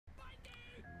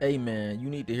Hey man, you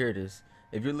need to hear this.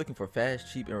 If you're looking for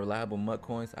fast, cheap, and reliable MUT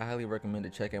coins, I highly recommend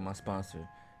to check out my sponsor,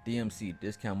 DMC,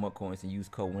 Discount MUT Coins, and use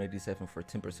code 187 for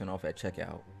 10% off at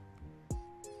checkout.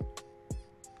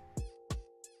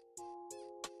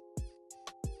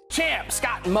 Champ,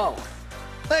 Scott and Mo.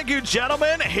 Thank you,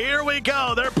 gentlemen. Here we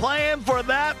go. They're playing for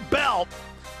that belt.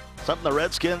 Something the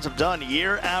Redskins have done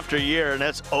year after year, and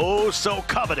it's oh so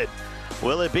coveted.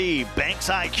 Will it be Banks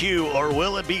IQ or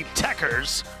will it be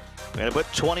Tekkers? We're going to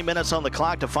put 20 minutes on the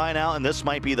clock to find out, and this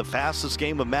might be the fastest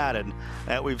game of Madden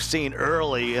that we've seen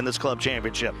early in this club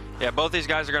championship. Yeah, both these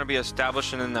guys are going to be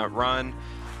establishing in that run.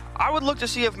 I would look to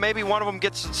see if maybe one of them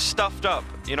gets stuffed up,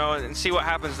 you know, and see what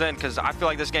happens then, because I feel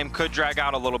like this game could drag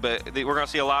out a little bit. We're going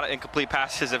to see a lot of incomplete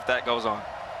passes if that goes on.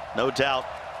 No doubt.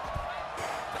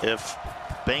 If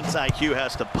Banks IQ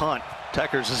has to punt,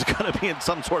 Tekkers is going to be in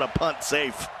some sort of punt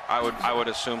safe. I would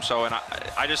assume so, and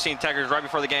I just seen Tekkers right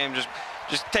before the game just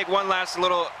take one last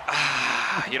little,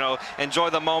 you know, enjoy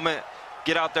the moment,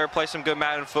 get out there, play some good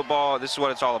Madden football. This is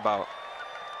what it's all about.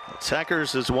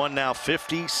 Tekkers has won now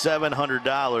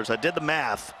 $5,700. I did the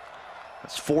math.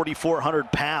 That's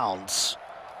 4,400 pounds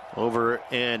over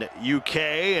in UK,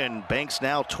 and Banks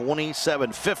now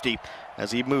 2,750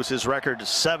 as he moves his record to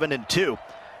 7-2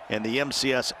 in the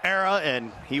MCS era,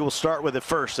 and he will start with it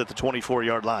first at the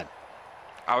 24-yard line.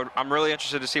 I'm really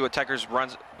interested to see what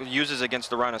Tekkers uses against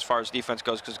the run as far as defense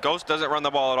goes, because Ghost doesn't run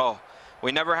the ball at all.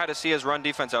 We never had to see his run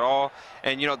defense at all,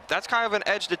 and you know that's kind of an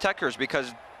edge to Tekkers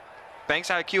because Banks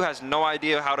IQ has no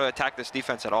idea how to attack this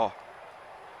defense at all.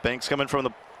 Banks coming from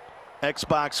the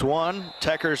Xbox One,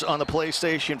 Tekkers on the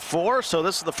PlayStation 4, so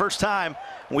this is the first time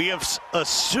we have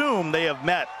assumed they have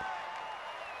met.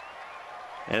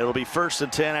 And it'll be 1st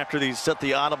and 10 after these set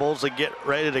the audibles and get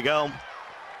ready to go.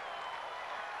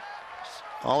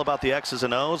 All about the X's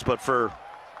and O's, but for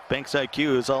Banks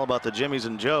IQ, it's all about the Jimmys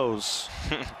and Joes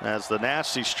as the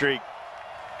nasty streak.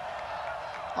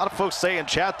 A lot of folks say in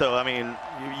chat, though, I mean,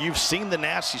 you've seen the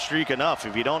nasty streak enough.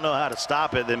 If you don't know how to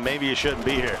stop it, then maybe you shouldn't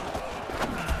be here.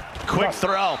 Quick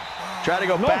throw. Try to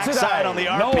go backside on the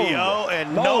RPO,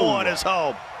 and no one is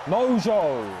home.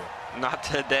 Mojo. Not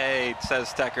today, says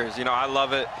Tekkers. You know, I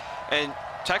love it. And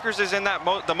Tekkers is in that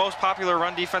the most popular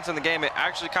run defense in the game. It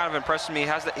actually kind of impressed me.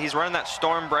 He's running that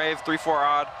Storm Brave 3-4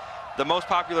 odd, the most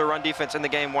popular run defense in the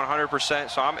game 100%.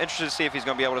 So I'm interested to see if he's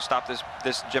going to be able to stop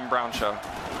this Jim Brown show.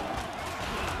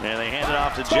 And they hand it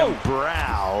off to Jim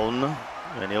Brown,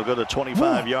 and he'll go to the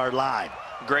 25-yard line.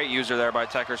 Great user there by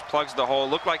Tekkers. Plugs the hole.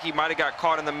 Looked like he might have got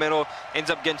caught in the middle.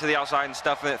 Ends up getting to the outside and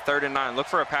stuffing it. 3rd and 9. Look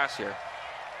for a pass here.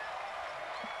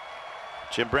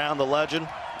 Jim Brown, the legend.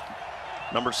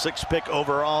 Number 6 pick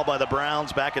overall by the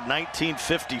Browns back in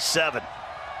 1957.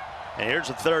 And here's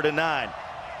a 3rd and 9.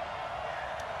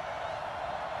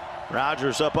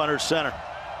 Rodgers up under center.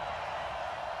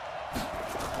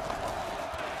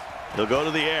 He'll go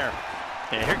to the air.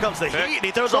 And here comes the heat. And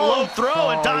he throws a low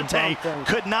throw, and Dante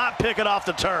could not pick it off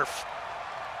the turf.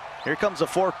 Here comes the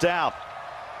 4th down.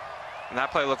 And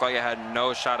that play looked like it had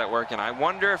no shot at working. I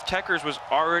wonder if Tekkers was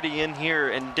already in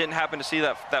here and didn't happen to see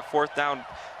that 4th down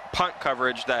punt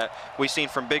coverage that we've seen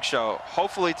from Big Show.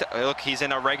 Hopefully, look, he's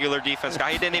in a regular defense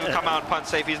guy. He didn't even come out and punt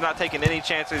safe. He's not taking any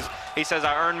chances. He says,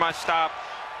 I earned my stop.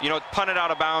 You know, punt it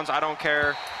out of bounds. I don't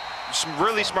care.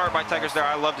 Really smart by Tekkers there.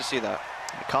 I love to see that.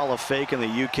 They call a fake in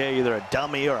the UK either a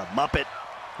dummy or a muppet.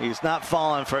 He's not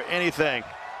falling for anything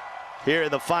here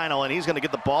in the final, and he's going to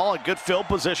get the ball. A good field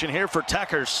position here for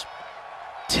Tekkers.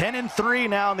 10-3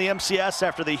 now in the MCS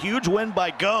after the huge win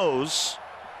by Goes,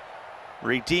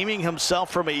 redeeming himself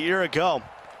from a year ago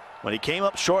when he came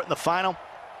up short in the final.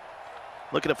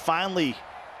 Looking to finally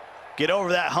get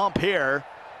over that hump here,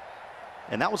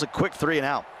 and that was a quick 3 and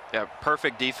out. Yeah,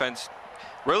 perfect defense.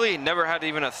 Really never had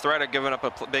even a threat of giving up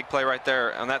a big play right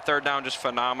there. On that 3rd down, just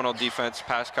phenomenal defense,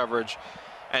 pass coverage.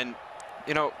 And,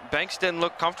 you know, Banks didn't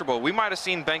look comfortable. We might have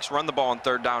seen Banks run the ball on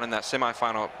 3rd down in that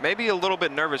semifinal. Maybe a little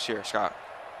bit nervous here, Scott.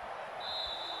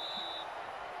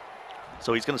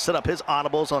 So he's going to set up his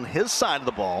audibles on his side of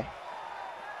the ball.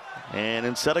 And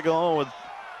instead of going with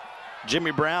Jimmy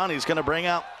Brown, he's going to bring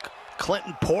out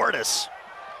Clinton Portis,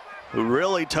 who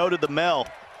really toted the mill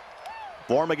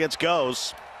for him against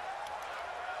Goes.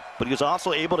 But he was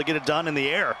also able to get it done in the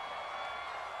air.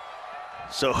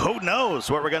 So who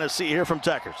knows what we're going to see here from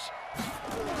Tekkers.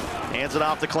 Hands it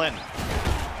off to Clinton.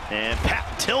 And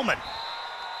Pat Tillman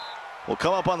will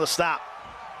come up on the stop.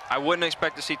 I wouldn't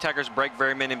expect to see Tekkers break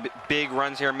very many big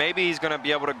runs here. Maybe he's going to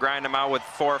be able to grind them out with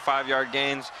 4 or 5 yard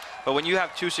gains. But when you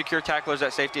have 2 secure tacklers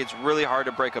at safety, it's really hard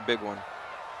to break a big one.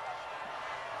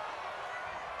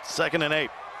 2nd and 8.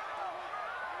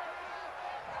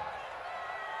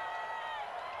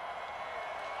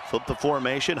 Flip the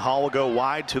formation. Hall will go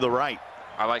wide to the right.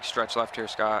 I like stretch left here,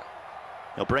 Scott.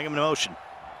 He'll bring him in motion.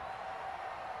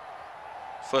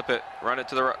 Flip it, run it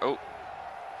to the right. Oh.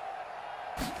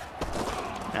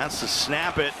 That's to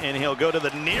snap it, and he'll go to the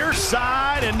near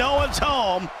side, and no one's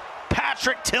home.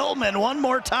 Patrick Tillman one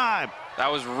more time. That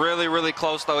was really, really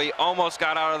close, though. He almost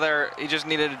got out of there. He just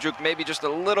needed to juke maybe just a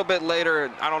little bit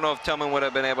later. I don't know if Tillman would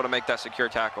have been able to make that secure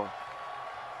tackle.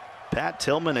 Pat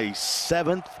Tillman, a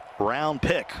 7th round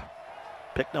pick.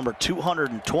 Pick number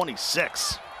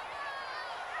 226.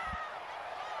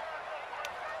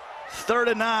 3rd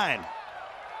and 9.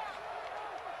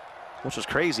 Which was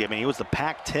crazy. I mean, he was the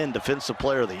Pac-10 Defensive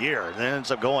Player of the Year, and then ends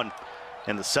up going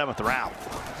in the 7th round.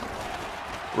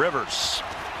 Rivers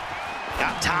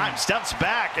got time, steps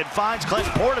back, and finds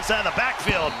Clinton Portis out of the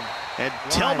backfield. And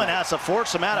Tillman has to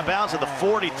force him out of bounds at the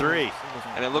 43.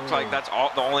 And it looked like that's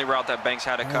the only route that Banks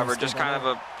had to cover. Just kind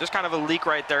of a leak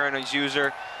right there in his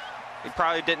user. He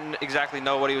probably didn't exactly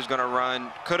know what he was going to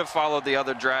run. Could have followed the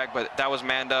other drag, but that was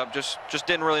manned up. Just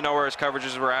didn't really know where his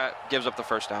coverages were at. Gives up the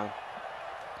first down.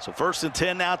 So 1st and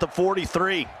 10 now at the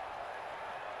 43.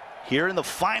 Here in the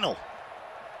final.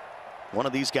 One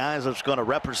of these guys is going to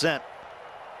represent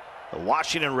the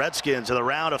Washington Redskins in the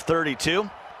round of 32.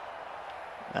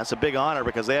 That's a big honor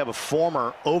because they have a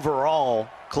former overall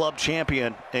club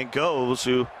champion in Goes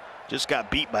who just got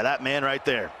beat by that man right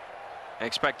there. I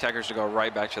expect Tekkers to go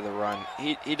right back to the run.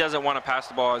 He doesn't want to pass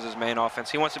the ball as his main offense.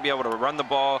 He wants to be able to run the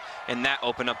ball and that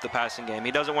open up the passing game.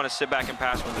 He doesn't want to sit back and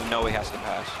pass when we know he has to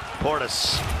pass.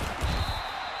 Portis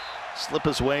slip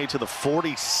his way to the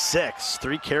 46.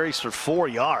 3 carries for 4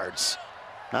 yards.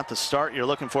 Not the start you're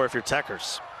looking for if you're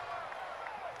Tekkers.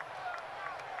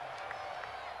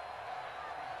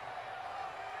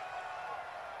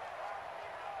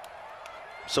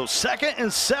 So 2nd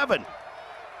and 7.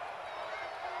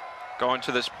 Going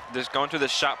to this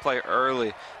shot play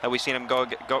early that we've seen him go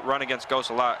run against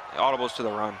Ghost a lot. Audibles to the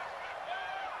run.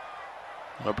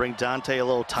 We'll bring Dante a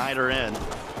little tighter in.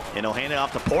 And he'll hand it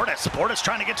off to Portis. Portis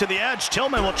trying to get to the edge.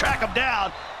 Tillman will track him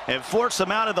down and force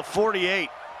him out of the 48.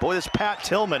 Boy, this Pat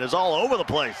Tillman is all over the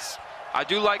place. I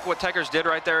do like what Tekkers did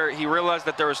right there. He realized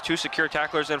that there was 2 secure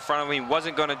tacklers in front of him. He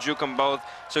wasn't going to juke them both.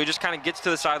 So he just kind of gets to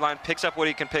the sideline, picks up what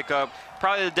he can pick up.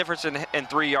 Probably the difference in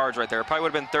 3 yards right there. It probably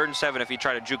would have been 3rd and 7 if he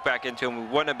tried to juke back into him. We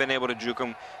wouldn't have been able to juke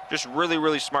him. Just really,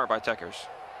 really smart by Tekkers.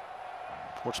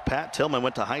 Of course, Pat Tillman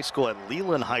went to high school at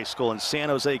Leland High School in San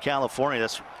Jose, California.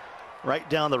 That's right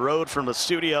down the road from the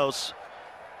studios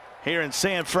here in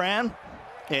San Fran.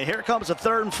 And here comes a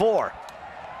 3rd and 4.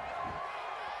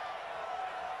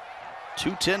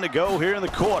 2:10 to go here in the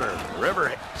quarter. River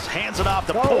hands it off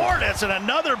to Portis, and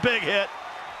another big hit.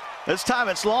 This time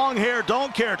it's long hair,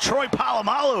 don't care, Troy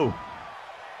Polamalu.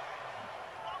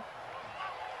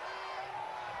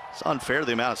 It's unfair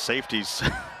the amount of safeties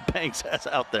Banks has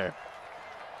out there.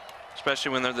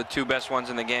 Especially when they're the 2 best ones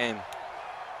in the game.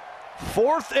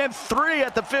 4th and 3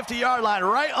 at the 50-yard line,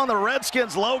 right on the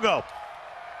Redskins logo.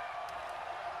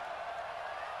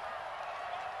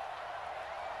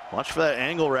 Watch for that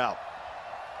angle route.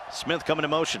 Smith coming in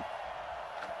motion.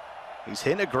 He's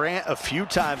hit a Grant a few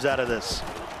times out of this.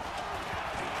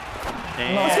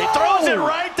 And he throws it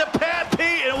right to Pat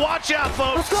Pete, and watch out,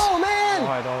 folks. Let's go, man.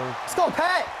 Let's go,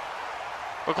 Pat.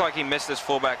 Looked like he missed his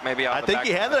fullback maybe out I the think back.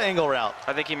 he had the angle route.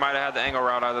 I think he might have had the angle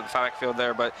route out of the backfield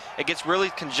there, but it gets really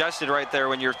congested right there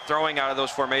when you're throwing out of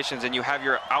those formations and you have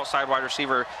your outside wide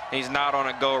receiver and he's not on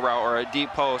a go route or a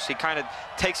deep post. He kind of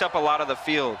takes up a lot of the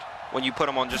field when you put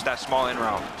him on just that small in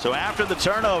route. So after the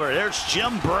turnover, there's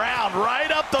Jim Brown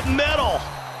right up the middle.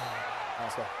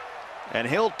 And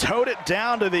he'll tote it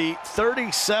down to the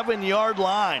 37-yard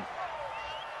line.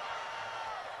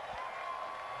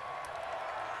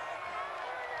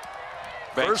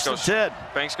 First and 10.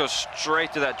 Banks goes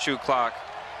straight to that chew clock.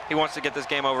 He wants to get this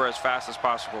game over as fast as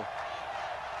possible.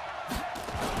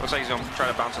 Looks like he's going to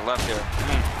try to bounce it left here.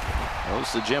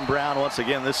 Goes to Jim Brown once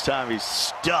again. This time he's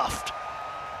stuffed.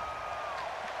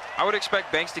 I would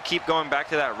expect Banks to keep going back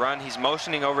to that run. He's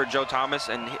motioning over Joe Thomas,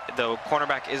 and the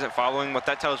cornerback isn't following. What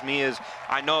that tells me is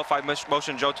I know if I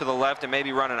motion Joe to the left and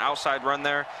maybe run an outside run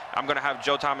there, I'm going to have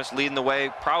Joe Thomas leading the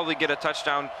way, probably get a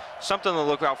touchdown, something to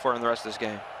look out for in the rest of this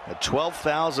game. At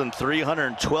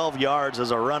 12,312 yards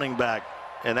as a running back,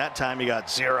 and that time he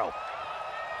got 0.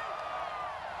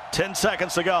 10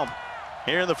 seconds to go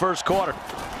here in the first quarter.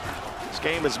 This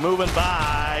game is moving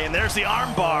by, and there's the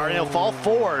arm bar, and he'll fall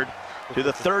forward to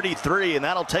the 33, and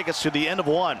that'll take us to the end of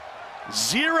one.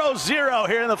 0-0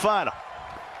 here in the final.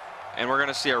 And we're going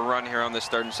to see a run here on this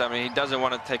 3rd and 7. He doesn't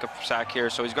want to take a sack here,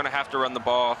 so he's going to have to run the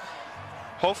ball.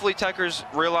 Hopefully Tekkers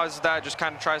realizes that, just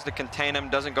kind of tries to contain him,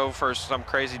 doesn't go for some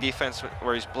crazy defense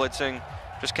where he's blitzing.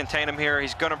 Just contain him here.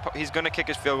 He's gonna kick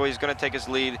his field goal. He's gonna take his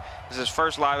lead. This is his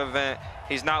first live event.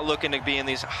 He's not looking to be in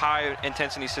these high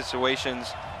intensity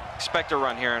situations. Expect a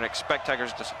run here and expect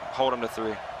Tekkers to hold him to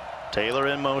 3. Taylor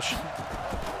in motion.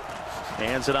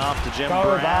 Hands it off to Jim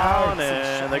Brown,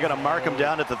 and they're gonna mark him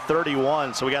down at the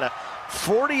 31. So we got a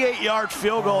 48-yard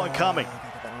field goal incoming.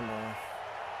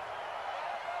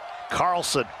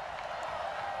 Carlson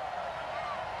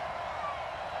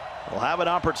will have an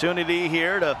opportunity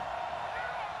here to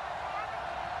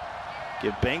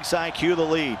give Banks IQ the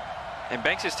lead. And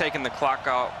Banks is taking the clock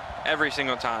out every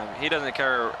single time. He doesn't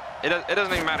care. It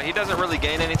doesn't even matter. He doesn't really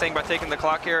gain anything by taking the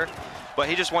clock here, but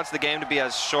he just wants the game to be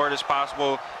as short as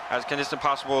possible, as consistent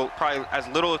possible, probably as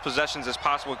little possessions as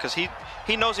possible, because he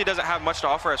knows he doesn't have much to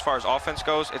offer as far as offense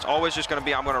goes. It's always just going to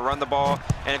be, I'm going to run the ball,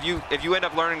 and if you end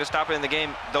up learning to stop it in the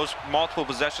game, those multiple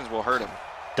possessions will hurt him.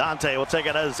 Dante will take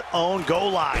it at his own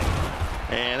goal line,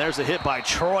 and there's a hit by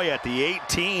Troy at the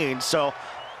 18. So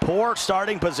poor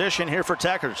starting position here for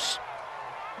Tekkers.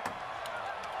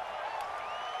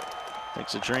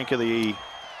 Takes a drink of the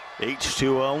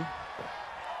H2O.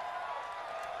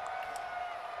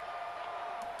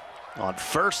 On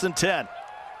 1st and 10.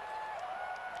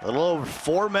 A little over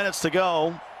 4 minutes to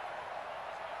go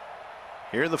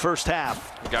here in the first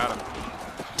half. Got him.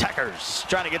 Tekkers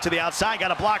trying to get to the outside.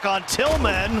 Got a block on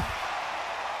Tillman.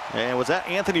 And was that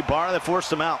Anthony Barr that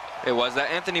forced him out? It was. That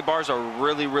Anthony Barr's a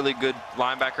really, really good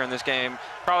linebacker in this game.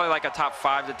 Probably like a top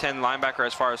 5 to 10 linebacker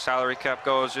as far as salary cap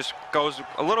goes. Just goes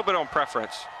a little bit on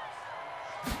preference.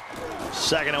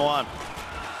 2nd and 1.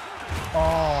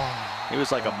 Oh. He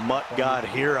was like a Mutt God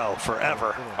hero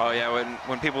forever. Oh yeah,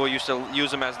 when people used to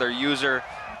use him as their user,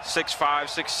 6'5",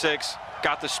 6'6",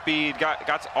 got the speed,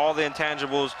 got all the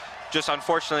intangibles. Just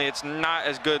unfortunately, it's not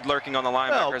as good lurking on the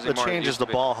linebackers anymore. The changes the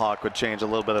ball hawk would change a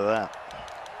little bit of that.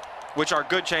 Which are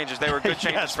good changes. They were good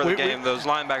changes Yes, for the game. Those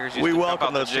linebackers used to jump out the gym. We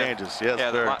welcome those changes. Yes,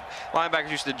 yeah, the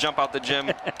linebackers used to jump out the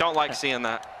gym. Don't like seeing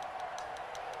that.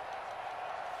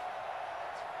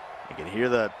 You can hear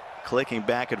the clicking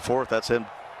back and forth. That's him.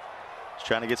 He's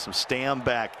trying to get some stam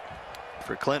back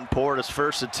for Clinton Portis.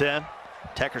 1st and 10.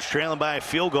 Tekkers trailing by a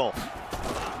field goal.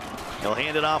 He'll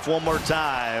hand it off one more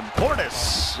time.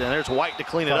 Portis, and there's White to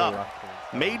clean it up.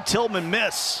 Made Tillman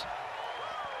miss,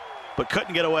 but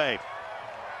couldn't get away.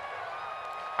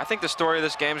 I think the story of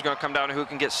this game is going to come down to who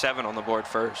can get 7 on the board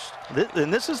first.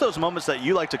 And this is those moments that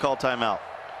you like to call timeout.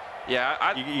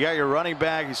 Yeah, you got your running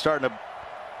back. He's starting to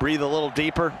breathe a little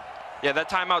deeper. Yeah,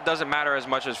 that timeout doesn't matter as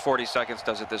much as 40 seconds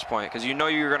does at this point, because you know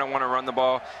you're going to want to run the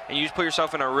ball, and you just put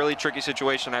yourself in a really tricky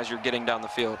situation as you're getting down the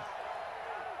field.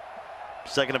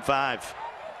 2nd and 5.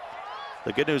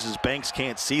 The good news is Banks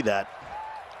can't see that.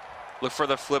 Look for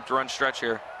the flipped run stretch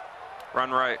here.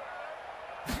 Run right.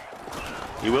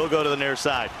 He will go to the near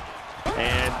side.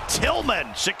 And Tillman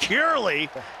securely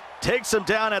takes him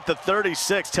down at the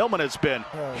 36. Tillman has been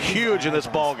huge in this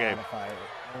ball game.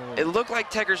 It looked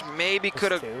like Tekkers maybe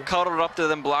could have cuddled up to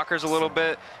them blockers a little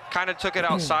bit. Kind of took it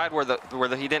outside where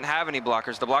he didn't have any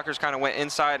blockers. The blockers kind of went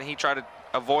inside, and he tried to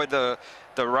avoid the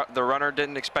runner.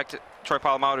 Didn't expect Troy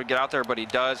Polamalu to get out there, but he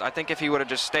does. I think if he would have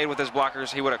just stayed with his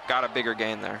blockers, he would have got a bigger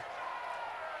gain there.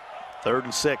 3rd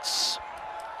and 6.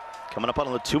 Coming up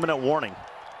on the 2-minute warning.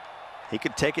 He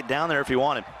could take it down there if he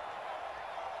wanted.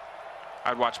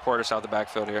 I'd watch Portis out the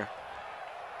backfield here.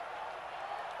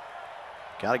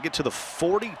 Got to get to the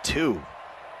 42.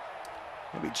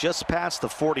 Maybe just past the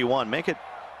 41. Make it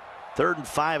 3rd and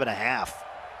 5.5.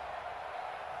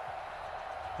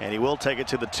 And he will take it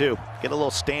to the 2. Get a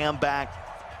little stand back.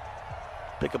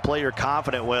 Pick a play you're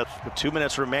confident with 2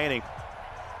 minutes remaining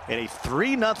in a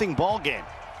 3-0 ball game.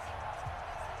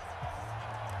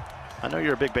 I know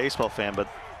you're a big baseball fan, but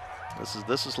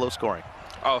this is low scoring.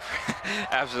 Oh,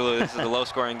 absolutely. This is a low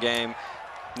scoring game.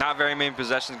 Not very many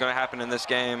possessions going to happen in this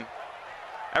game.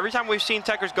 Every time we've seen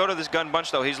Tekkers go to this gun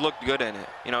bunch, though, he's looked good in it.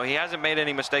 You know, he hasn't made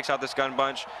any mistakes out this gun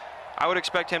bunch. I would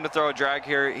expect him to throw a drag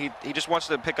here. He just wants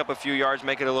to pick up a few yards,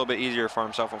 make it a little bit easier for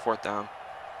himself on 4th down.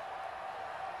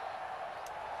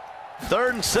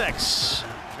 3rd and 6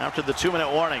 after the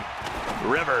 2-minute warning.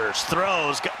 Rivers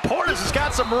throws. Portis has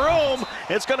got some room.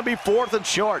 It's going to be 4th and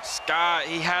short. Scott,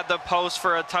 he had the post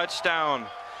for a touchdown.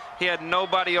 He had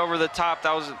nobody over the top.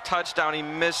 That was a touchdown. He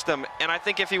missed him. And I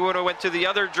think if he would have went to the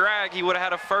other drag, he would have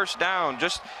had a 1st down.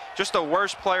 Just the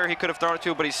worst player he could have thrown it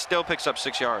to, but he still picks up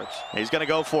 6 yards. He's going to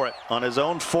go for it on his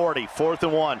own 40. 4th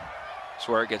and 1. That's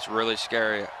where it gets really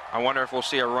scary. I wonder if we'll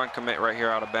see a run commit right here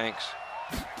out of Banks.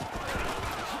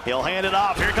 He'll hand it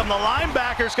off. Here come the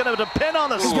linebackers, going to depend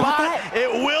on the spot.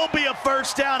 It will be a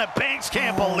first down, and Banks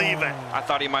can't believe it. I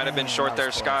thought he might have been short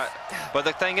there, Scott. But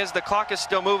the thing is, the clock is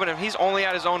still moving, and he's only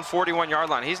at his own 41-yard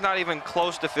line. He's not even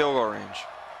close to field goal range.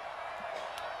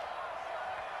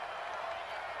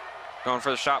 Going for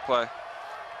the shot play.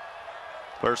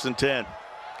 1st and 10.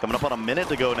 Coming up on a minute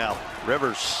to go now.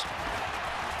 Rivers.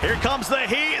 Here comes the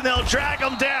heat, and they'll drag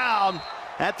him down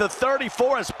at the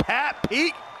 34 as Pat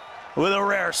Pete with a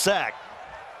rare sack.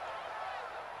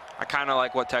 I kind of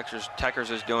like what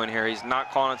Tekkers is doing here. He's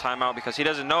not calling a timeout because he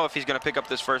doesn't know if he's going to pick up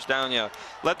this first down yet.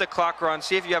 Let the clock run,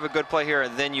 see if you have a good play here,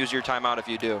 and then use your timeout if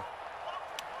you do.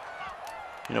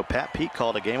 You know, Pat Pete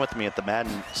called a game with me at the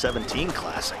Madden 17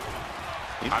 Classic.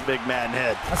 He's a big Madden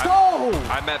head. Let's go!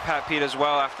 I met Pat Pete as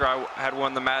well after I had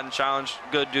won the Madden Challenge.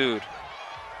 Good dude.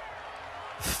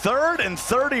 3rd and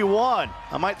 31.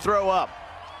 I might throw up.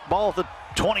 Ball at the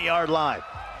 20-yard line.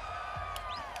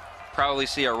 Probably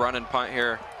see a run and punt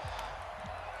here.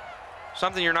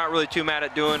 Something you're not really too mad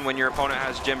at doing when your opponent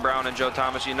has Jim Brown and Joe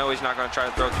Thomas. You know he's not going to try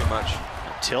to throw too much.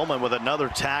 Tillman with another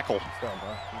tackle.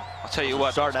 I'll tell you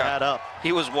what, starting to add up.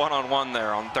 He was one-on-one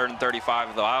there on 3rd and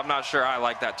 35, though. I'm not sure I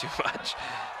like that too much.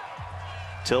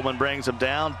 Tillman brings him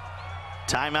down.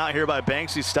 Timeout here by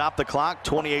Banks. He stopped the clock.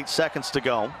 28 seconds to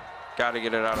go. Got to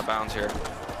get it out of bounds here.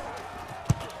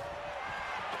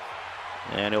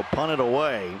 And he'll punt it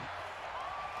away.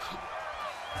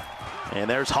 And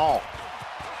there's Hall.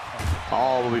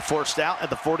 Hall will be forced out at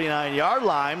the 49-yard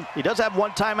line. He does have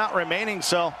 1 timeout remaining,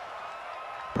 so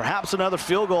perhaps another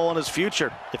field goal in his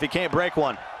future if he can't break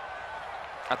one.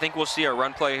 I think we'll see a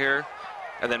run play here,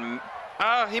 and then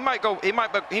he might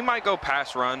go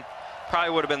pass run. Probably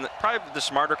would have been probably the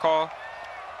smarter call,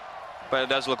 but it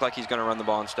does look like he's going to run the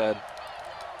ball instead.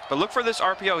 But look for this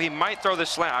RPO. He might throw this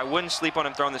slant. I wouldn't sleep on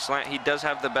him throwing the slant. He does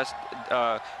have the best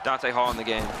Dante Hall in the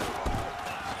game.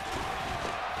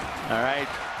 All right,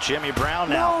 Jimmy Brown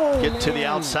now getting to the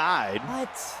outside.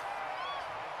 What?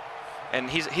 And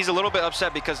he's a little bit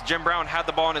upset because Jim Brown had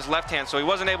the ball in his left hand, so he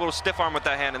wasn't able to stiff arm with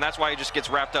that hand, and that's why he just gets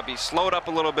wrapped up. He slowed up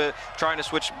a little bit, trying to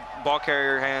switch ball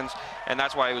carrier hands, and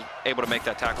that's why he was able to make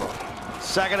that tackle.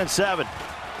 2nd and 7.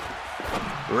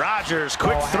 Rodgers,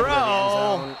 quick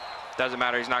throw. Doesn't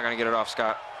matter. He's not going to get it off,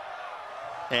 Scott.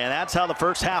 And that's how the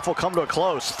first half will come to a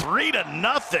close.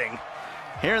 3-0.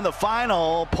 Here in the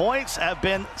final, points have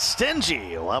been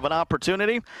stingy. We'll have an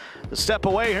opportunity to step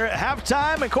away here at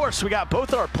halftime. Of course, we got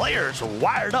both our players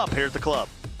wired up here at the club.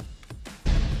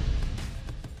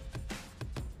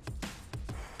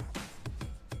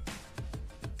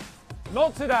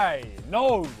 Not today.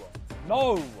 No.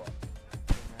 No.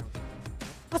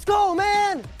 Let's go,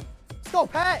 man. Let's go,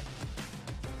 Pat.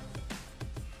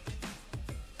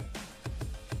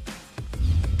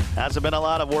 Hasn't been a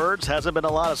lot of words, hasn't been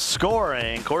a lot of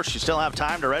scoring. Of course, you still have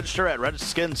time to register at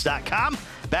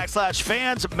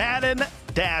redskins.com/fans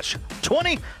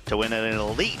Madden-20 to win an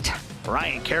elite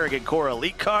Ryan Kerrigan Core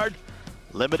Elite card.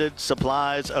 Limited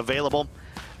supplies available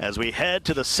as we head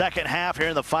to the second half here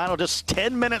in the final. Just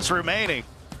 10 minutes remaining.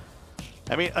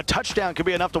 I mean, a touchdown could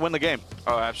be enough to win the game.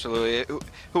 Oh, absolutely.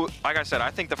 Like I said,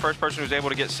 I think the first person who's able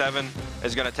to get 7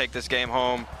 is going to take this game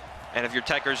home. And if you're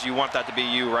Tekkers, you want that to be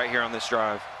you right here on this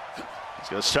drive. He's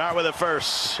going to start with it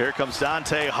first. Here comes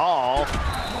Dante Hall,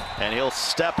 and he'll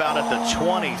step out at the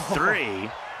 23.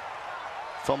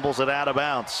 Fumbles it out of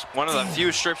bounds. One of the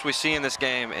few strips we see in this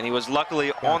game, and he was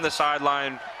luckily on the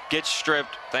sideline, gets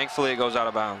stripped. Thankfully, it goes out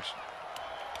of bounds.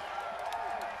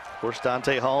 Of course,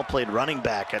 Dante Hall played running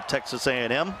back at Texas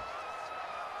A&M.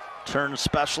 Turned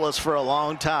specialist for a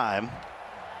long time.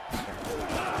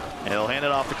 And he'll hand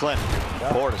it off to Clinton.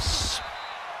 Portis.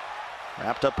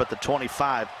 Wrapped up at the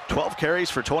 25. 12 carries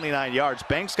for 29 yards.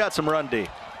 Banks got some run D.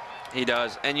 He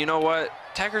does. And you know what?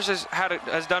 Tekkers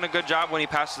has done a good job when he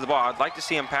passes the ball. I'd like to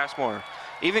see him pass more.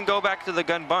 Even go back to the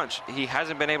gun bunch. He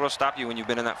hasn't been able to stop you when you've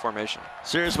been in that formation.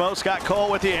 Serious Mo, Scott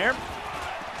Cole with the air.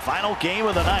 Final game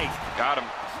of the night. Got him.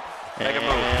 Make a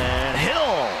move. And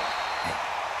Hill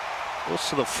goes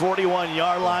to the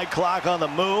 41-yard line. Clock on the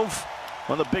move.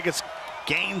 One of the biggest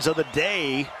gains of the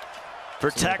day for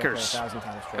Tekkers.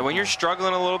 And when you're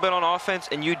struggling a little bit on offense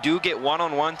and you do get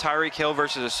one-on-one Tyreek Hill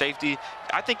versus a safety,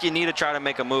 I think you need to try to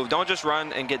make a move. Don't just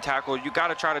run and get tackled. You got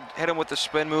to try to hit him with a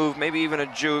spin move, maybe even a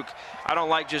juke. I don't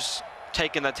like just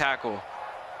taking the tackle.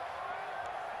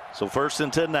 So 1st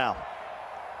and 10 now.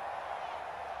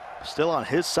 Still on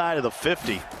his side of the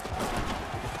 50.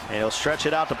 And he'll stretch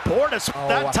it out to Portis.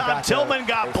 That time Tillman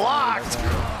got blocked.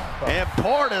 And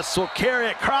Portis will carry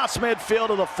it across midfield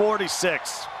to the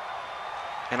 46.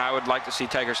 And I would like to see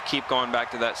Tekkers keep going back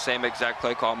to that same exact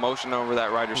play call, motion over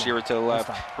that wide receiver to the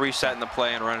left, resetting the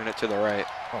play and running it to the right.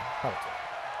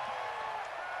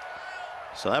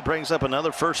 So that brings up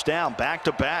another first down,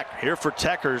 back-to-back here for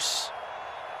Tekkers.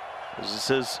 This is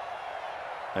his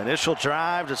initial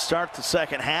drive to start the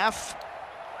second half.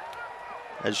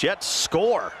 Has yet to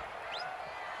score.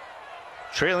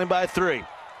 Trailing by 3.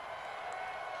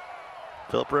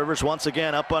 Phillip Rivers once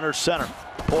again up under center.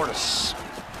 Portis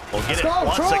will get it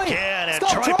once again, and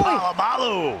Troy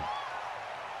Polamalu,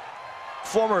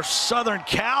 former Southern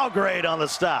Cal grade, on the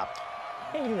stop.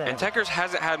 And Tekkers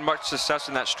hasn't had much success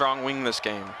in that strong wing this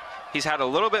game. He's had a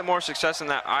little bit more success in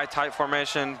that I-type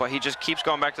formation, but he just keeps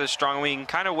going back to the strong wing,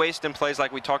 kind of wasting plays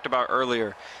like we talked about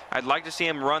earlier. I'd like to see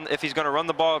him run, if he's going to run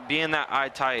the ball, be in that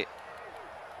I-tight.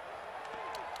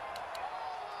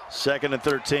 2nd and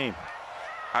 13.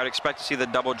 I'd expect to see the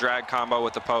double drag combo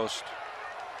with the post.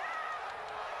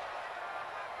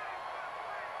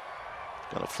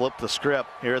 Gonna flip the script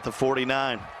here at the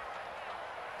 49.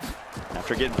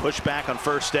 After getting pushed back on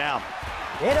first down.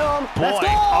 Hit him. Boy,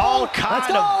 all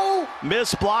kind of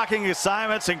missed blocking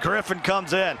assignments, and Griffin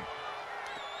comes in.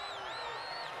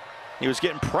 He was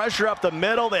getting pressure up the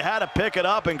middle. They had to pick it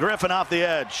up, and Griffin off the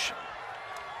edge.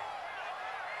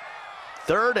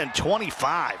 3rd and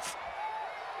 25.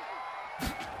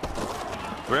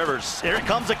 Rivers, here it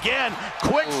comes again.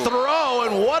 Quick throw,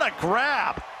 and what a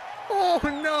grab. Oh,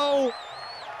 no.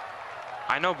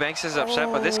 I know Banks is upset,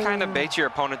 but this kind of baits your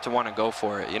opponent to want to go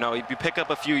for it. You know, you pick up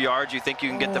a few yards, you think you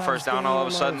can get the first down all of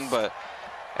a sudden, but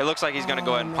it looks like he's going to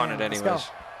go ahead and punt it anyways.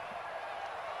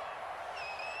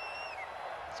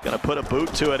 He's going to put a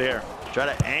boot to it here.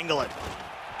 Try to angle it.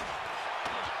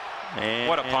 And,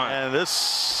 what a punt. And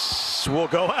this will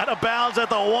go out of bounds at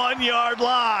the 1-yard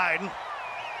line.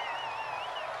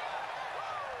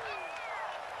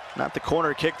 Not the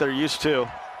corner kick they're used to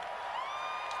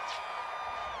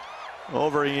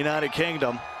over in United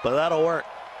Kingdom, but that'll work.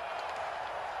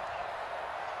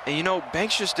 And you know,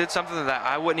 Banks just did something that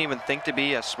I wouldn't even think to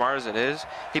be as smart as it is.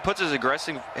 He puts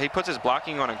his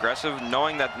blocking on aggressive,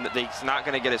 knowing that he's not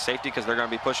going to get a safety because they're going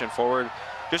to be pushing forward.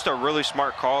 Just a really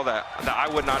smart call that I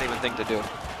would not even think to do.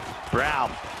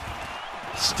 Brown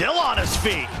still on his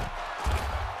feet.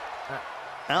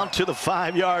 Out to the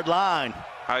 5-yard line.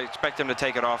 I expect him to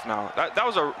take it off now. That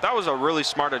was a really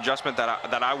smart adjustment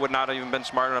that I would not have even been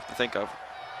smart enough to think of.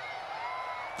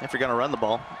 If you're going to run the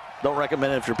ball, don't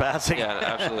recommend it if you're passing. Yeah,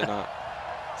 absolutely not.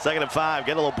 2nd and 5,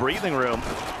 get a little breathing room.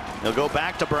 He'll go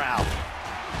back to Brown,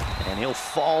 and he'll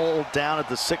fall down at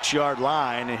the 6-yard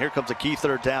line, and here comes a key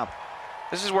 3rd down.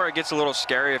 This is where it gets a little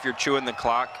scary if you're chewing the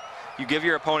clock. You give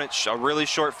your opponent a really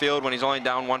short field when he's only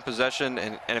down 1 possession,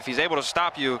 and if he's able to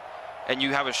stop you, and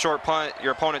you have a short punt,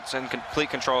 your opponent's in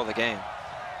complete control of the game.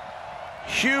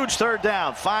 Huge 3rd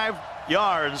down, 5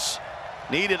 yards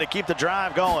needed to keep the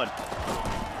drive going.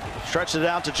 Stretches it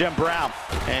out to Jim Brown.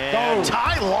 And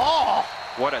Ty Law.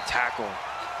 What a tackle.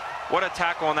 What a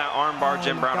tackle on that arm bar,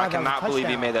 Jim Brown. I cannot believe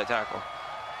he made that tackle.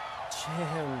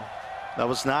 Jim. That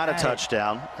was not a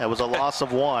touchdown. That was a loss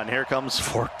of 1. Here comes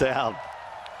 4th down.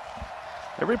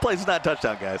 Every play is not a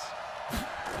touchdown, guys.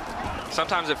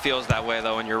 Sometimes it feels that way,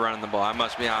 though, when you're running the ball. I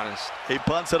must be honest. He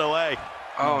punts it away.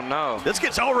 Oh, no. This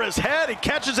gets over his head. He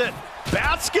catches it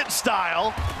basket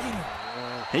style.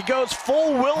 He goes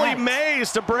full Willie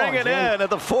Mays to bring it in at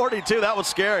the 42. That was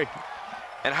scary.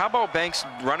 And how about Banks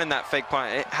running that fake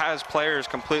punt? It has players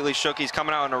completely shook. He's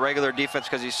coming out in a regular defense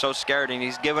because he's so scared, and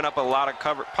he's given up a lot of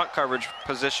punt coverage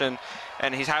position,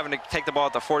 and he's having to take the ball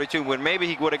at the 42 when maybe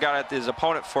he would have got at his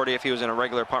opponent 40 if he was in a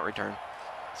regular punt return.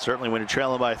 Certainly when you're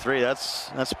trailing by 3,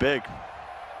 that's big.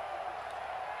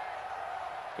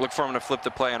 Look for him to flip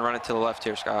the play and run it to the left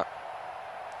here, Scott.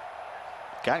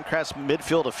 Gotten across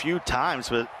midfield a few times,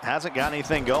 but hasn't got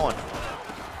anything going.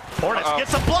 Portis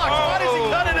gets a block. Why does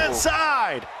he cut it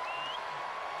inside?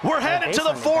 We're headed to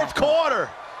the 4th quarter.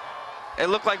 It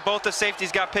looked like both the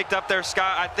safeties got picked up there,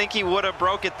 Scott. I think he would have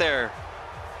broke it there.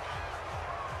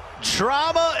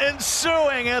 Drama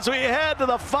ensuing as we head to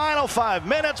the final 5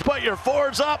 minutes. Put your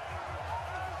 4s up.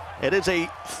 It is a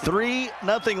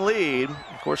 3-0 lead.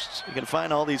 Of course, you can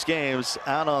find all these games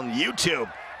out on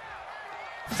YouTube.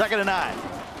 2nd and 9.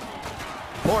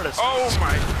 Portis. Oh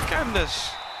my goodness.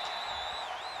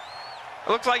 It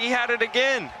looks like he had it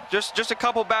again. Just a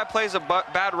couple bad plays of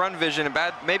bad run vision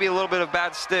and maybe a little bit of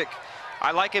bad stick. I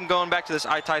like him going back to this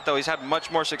eye-tight, though. He's had much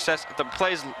more success.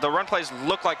 The run plays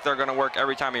look like they're going to work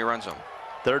every time he runs them.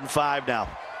 3rd and 5 now.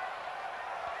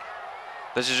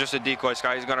 This is just a decoy,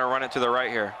 Scott. He's going to run it to the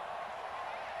right here.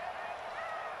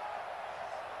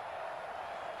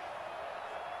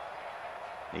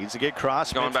 Needs to get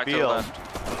cross Going back to the midfield.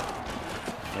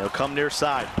 left. He'll come near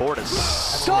side.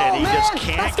 Portis. go, And he just man.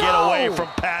 can't Let's get go. away from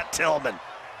Pat Tillman.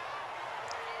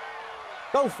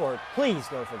 Go for it. Please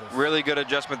go for this. Really good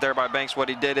adjustment there by Banks. What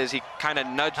he did is he kind of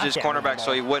nudged his can't cornerback move the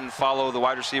so he wouldn't follow the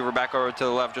wide receiver back over to the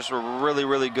left. Just a really,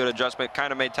 really good adjustment.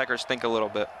 Kind of made Tekkers think a little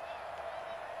bit.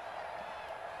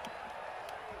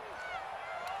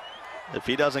 If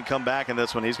he doesn't come back in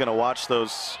this one, he's going to watch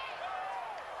those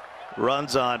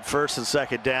runs on first and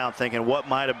second down, thinking what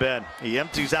might have been. He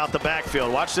empties out the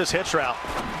backfield. Watch this hitch route.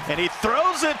 And he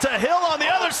throws it to Hill on the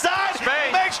other side.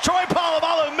 Spain. Makes Troy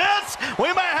Polamalu miss.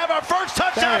 We might have our first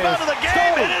touchdown There it out of the is.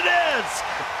 game, Go. and it is.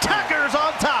 Tekkers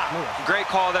on top. Great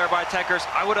call there by Tekkers.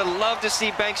 I would have loved to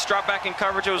see Banks drop back in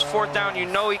coverage. It was fourth down. You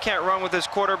know he can't run with his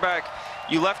quarterback.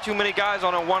 You left too many guys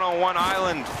on a one-on-one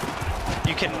island.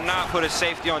 You cannot put a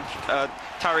safety on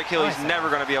Tyreek Hill. He's never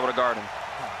going to be able to guard him.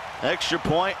 Extra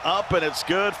point up, and it's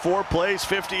good. 4 plays,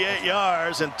 58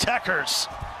 yards, and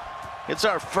Tekkers. It's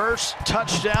our first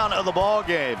touchdown of the ball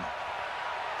game.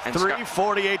 And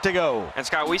 3:48 to go. And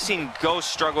Scott, we've seen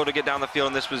Ghost struggle to get down the field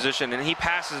in this position, and he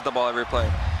passes the ball every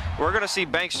play. We're going to see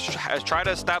Banks try to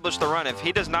establish the run. If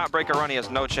he does not break a run, he has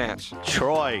no chance.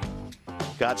 Troy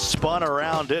got spun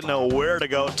around, didn't know where to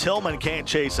go. Tillman can't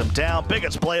chase him down.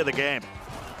 Biggest play of the game.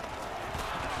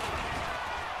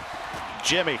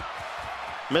 Jimmy.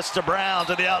 Mr. Brown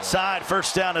to the outside.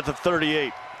 First down at the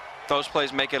 38. Those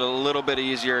plays make it a little bit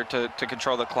easier to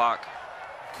control the clock.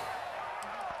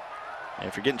 And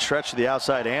if you're getting stretched to the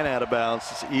outside and out of bounds,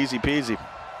 it's easy peasy.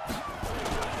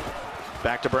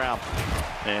 Back to Brown.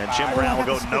 And Jim Brown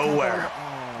will go nowhere.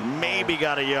 Maybe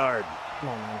got a yard. Come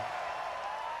on, man.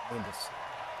 I need this.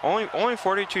 Only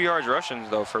 42 yards rushing,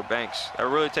 though, for Banks. That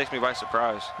really takes me by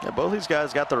surprise. Yeah, both these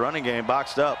guys got the running game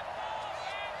boxed up.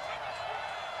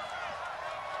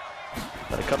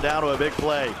 Gonna come down to a big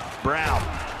play. Brown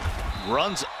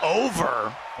runs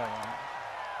over.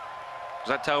 Was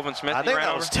that Telvin Smith? I he think ran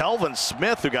that over? was Telvin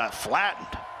Smith who got flattened.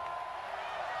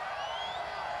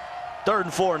 3rd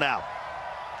and 4 now.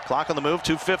 Clock on the move,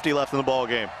 2:50 left in the ball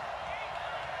game.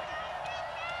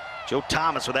 Joe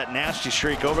Thomas with that nasty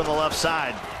streak over on the left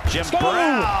side. Jim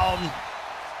Brown.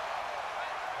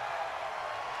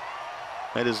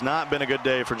 It has not been a good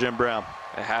day for Jim Brown.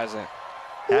 It hasn't.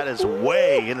 That is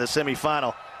way in the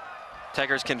semifinal.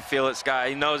 Tekkers can feel it, Sky.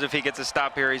 He knows if he gets a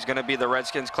stop here, he's going to be the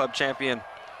Redskins club champion.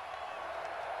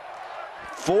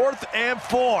 4th and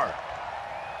 4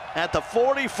 at the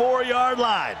 44-yard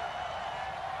line.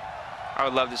 I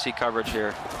would love to see coverage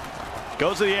here.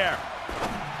 Goes to the air.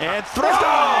 And throw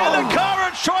in the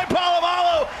coverage. Troy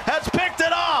Polamalu has picked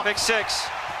it off. Pick 6.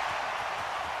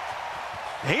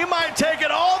 He might take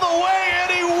it all the way,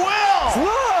 and he will.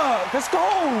 Look, let's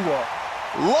go.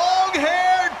 Long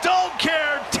hair, don't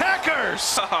care.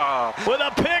 Tekkers with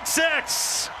a pick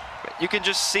 6. You can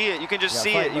just see it. You can just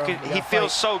see fight, it. You bro. can. You He gotta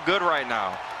feels fight. so good right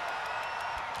now.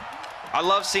 I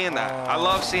love seeing that. I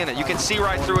love seeing it. You can see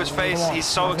right through his face. He's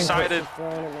so excited.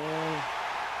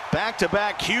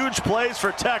 Back-to-back huge plays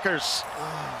for Tekkers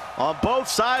on both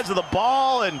sides of the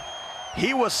ball, and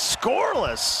he was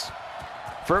scoreless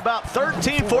for about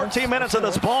 13, 14 minutes of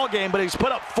this ball game, but he's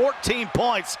put up 14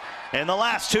 points in the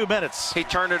last 2 minutes. He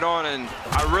turned it on, and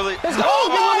I really. Oh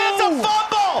my, it's a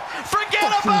fumble!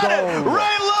 Forget about it!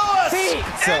 Ray Lewis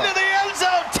Pizza. into the end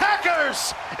zone.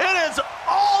 Tekkers! It is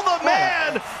all the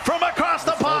man from across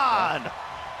the pond.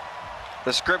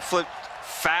 The script flipped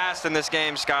fast in this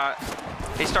game, Scott.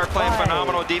 He started playing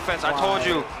phenomenal defense. I told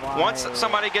you, once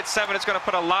somebody gets 7, it's going to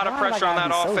put a lot of Why am I pressure on gotta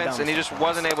that be so offense, dumb and he just sometimes?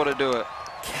 wasn't able to do it.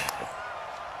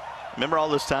 Remember all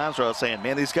those times where I was saying,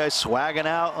 man, these guys swagging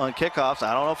out on kickoffs.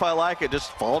 I don't know if I like it.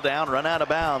 Just fall down, run out of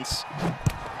bounds.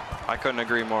 I couldn't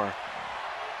agree more.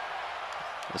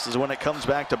 This is when it comes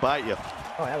back to bite you.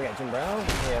 Oh, now we got Jim Brown.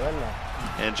 Yeah, let him know.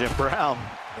 And Jim Brown.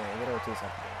 Yeah, get over 2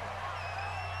 seconds.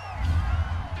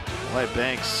 Boy,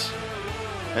 Banks.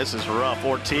 This is rough.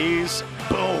 Ortiz.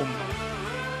 Boom.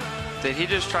 Did he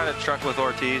just try to truck with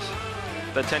Ortiz,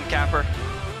 the 10-capper?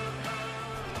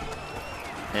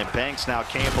 And Banks now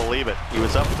can't believe it. He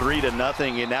was up 3-0,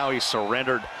 and now he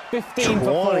surrendered 15 for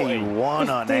 40. 21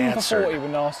 unanswered. 40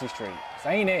 with Nasty Street. This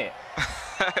ain't it.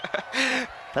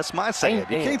 That's my say it.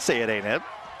 You Ain't it. can't say it ain't it.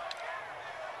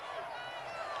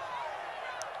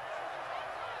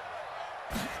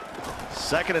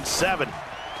 Second and 7.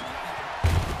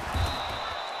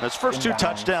 His first 2 Inbound.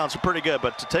 touchdowns are pretty good,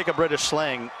 but to take a British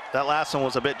slang, that last one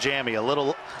was a bit jammy. A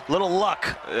little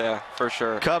luck Yeah, for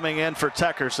sure. coming in for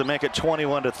Tekkers to make it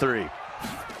 21-3.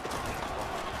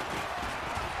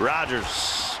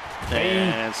 Rodgers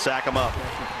and sack him up.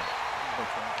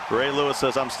 Ray Lewis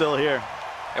says, I'm still here.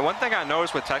 And one thing I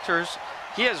noticed with Tekkers,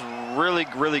 he has really,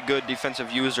 really good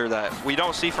defensive user that we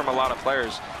don't see from a lot of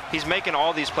players. He's making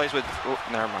all these plays with,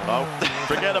 never mind. Oh,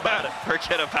 forget about it.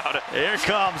 Forget about it. Here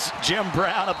comes Jim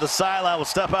Brown up the sideline. Will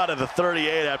step out at the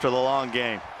 38 after the long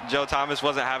game. Joe Thomas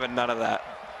wasn't having none of that.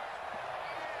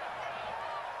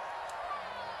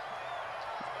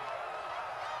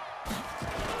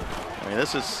 I mean,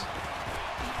 this is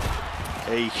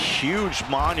a huge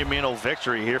monumental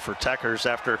victory here for Tekkers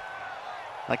after,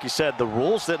 like you said, the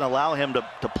rules didn't allow him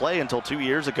to play until 2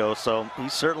 years ago, so he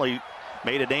certainly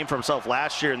made a name for himself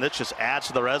last year, and this just adds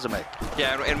to the resume.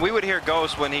 Yeah, and we would hear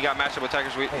Ghost when he got matched up with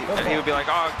Tekkers. He would be like,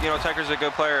 oh, you know, Tekkers is a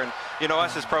good player. And, you know,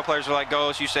 us as pro players are like,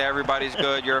 Ghost, you say everybody's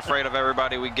good. You're afraid of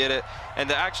everybody. We get it. And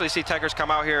to actually see Tekkers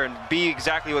come out here and be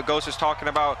exactly what Ghost is talking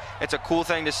about, it's a cool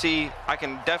thing to see. I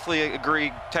can definitely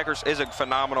agree Tekkers is a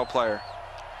phenomenal player.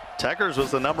 Tekkers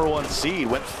was the #1 seed,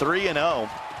 went 3-0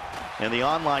 in the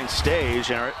online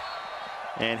stage.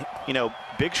 And, you know,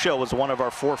 Big Show was one of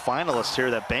our 4 finalists here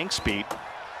that Banks beat.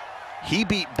 He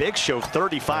beat Big Show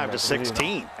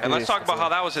 35-16. And let's talk about how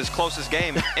that was his closest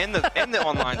game in the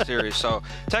online series. So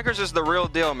Tekkers is the real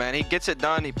deal, man. He gets it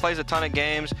done. He plays a ton of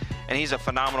games, and he's a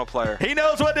phenomenal player. He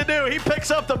knows what to do. He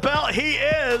picks up the belt. He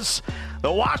is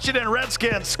the Washington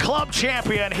Redskins club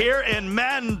champion here in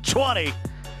Madden 20.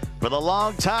 For the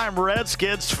longtime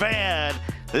Redskins fan,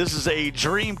 this is a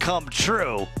dream come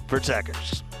true for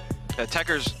Tekkers.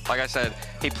 Tekkers, like I said,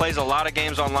 he plays a lot of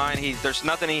games online. There's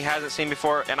nothing he hasn't seen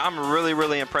before, and I'm really,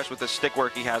 really impressed with the stick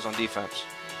work he has on defense.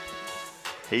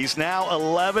 He's now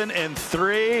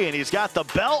 11-3, and he's got the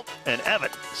belt, and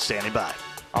Evan standing by.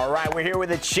 All right, we're here with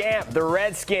the champ. The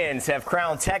Redskins have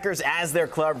crowned Tekkers as their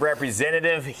club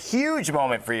representative. Huge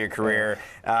moment for your career.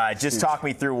 Just talk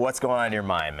me through what's going on in your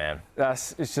mind, man.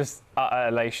 It's just utter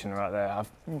elation right there.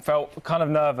 I've felt kind of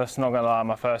nervous, not going to lie,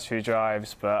 my first few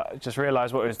drives, but just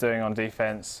realised what he was doing on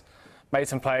defence. Made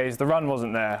some plays. The run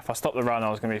wasn't there. If I stopped the run, I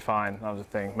was going to be fine. That was the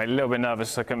thing. Made a little bit nervous,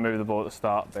 so I couldn't move the ball at the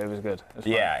start, but it was good.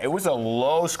 Yeah, it was a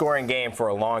low-scoring game for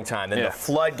a long time. Then the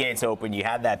floodgates opened. You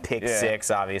had that pick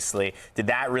six, obviously. Did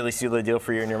that really seal the deal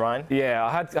for you in your mind? Yeah,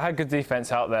 I had good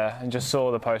defense out there and just saw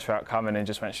the post route coming and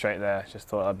just went straight there. Just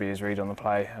thought I'd be his read on the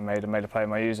play and made a play with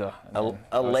my user.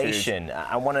 Elation.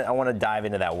 I want to dive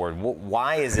into that word.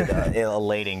 Why is it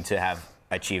elating to have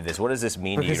achieve this? What does this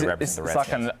mean to you to represent the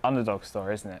Redskins? It's like an underdog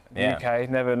story, isn't it? Yeah. UK,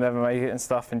 never made it and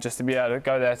stuff, and just to be able to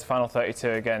go there to final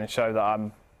 32 again and show that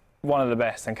I'm one of the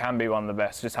best and can be one of the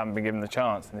best, just haven't been given the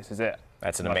chance, and this is it.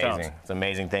 It's an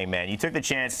amazing thing, man. You took the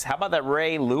chance. How about that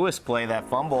Ray Lewis play, that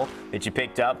fumble that you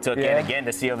picked up, took in again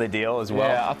to seal the deal as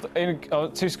well? Yeah,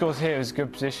 2 scores here was a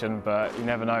good position, but you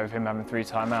never know with him having 3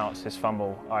 timeouts. His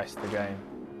fumble iced the game.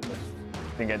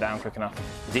 Didn't get down quick enough.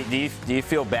 Do you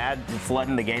feel bad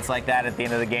flooding the gates like that at the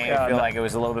end of the game? Yeah, I feel like it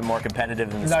was a little bit more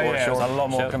competitive than the score it showed? was a lot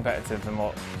more competitive than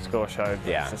what the score showed.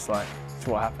 Yeah. It's just like, it's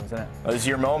what happens, isn't it? It was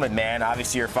your moment, man.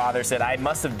 Obviously, your father said, I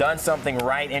must have done something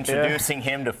right introducing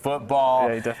him to football.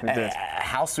 Yeah, he definitely did.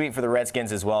 How sweet for the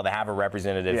Redskins as well to have a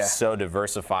representative so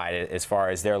diversified as far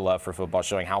as their love for football,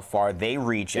 showing how far they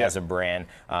reach as a brand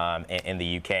in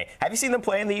the UK. Have you seen them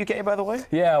play in the UK, by the way?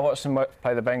 Yeah, I watched them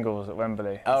play the Bengals at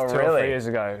Wembley. Oh, really? 2 or 3 years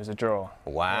ago. It was a draw.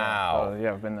 Wow.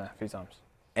 Yeah, I've been there a few times.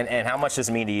 And how much does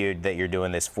it mean to you that you're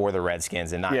doing this for the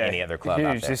Redskins and not any other club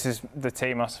out there? This is the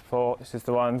team I support. This is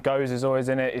the one. Goes is always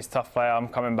in it. He's a tough player. I'm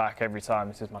coming back every time.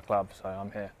 This is my club, so I'm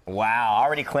here. Wow.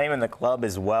 Already claiming the club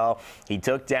as well. He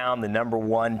took down the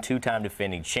 #1 2-time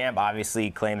defending champ. Obviously,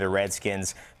 claimed the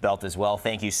Redskins belt as well.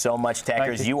 Thank you so much,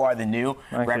 Tekkers. You are the new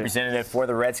representative for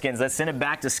the Redskins. Let's send it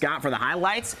back to Scott for the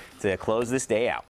highlights to close this day out.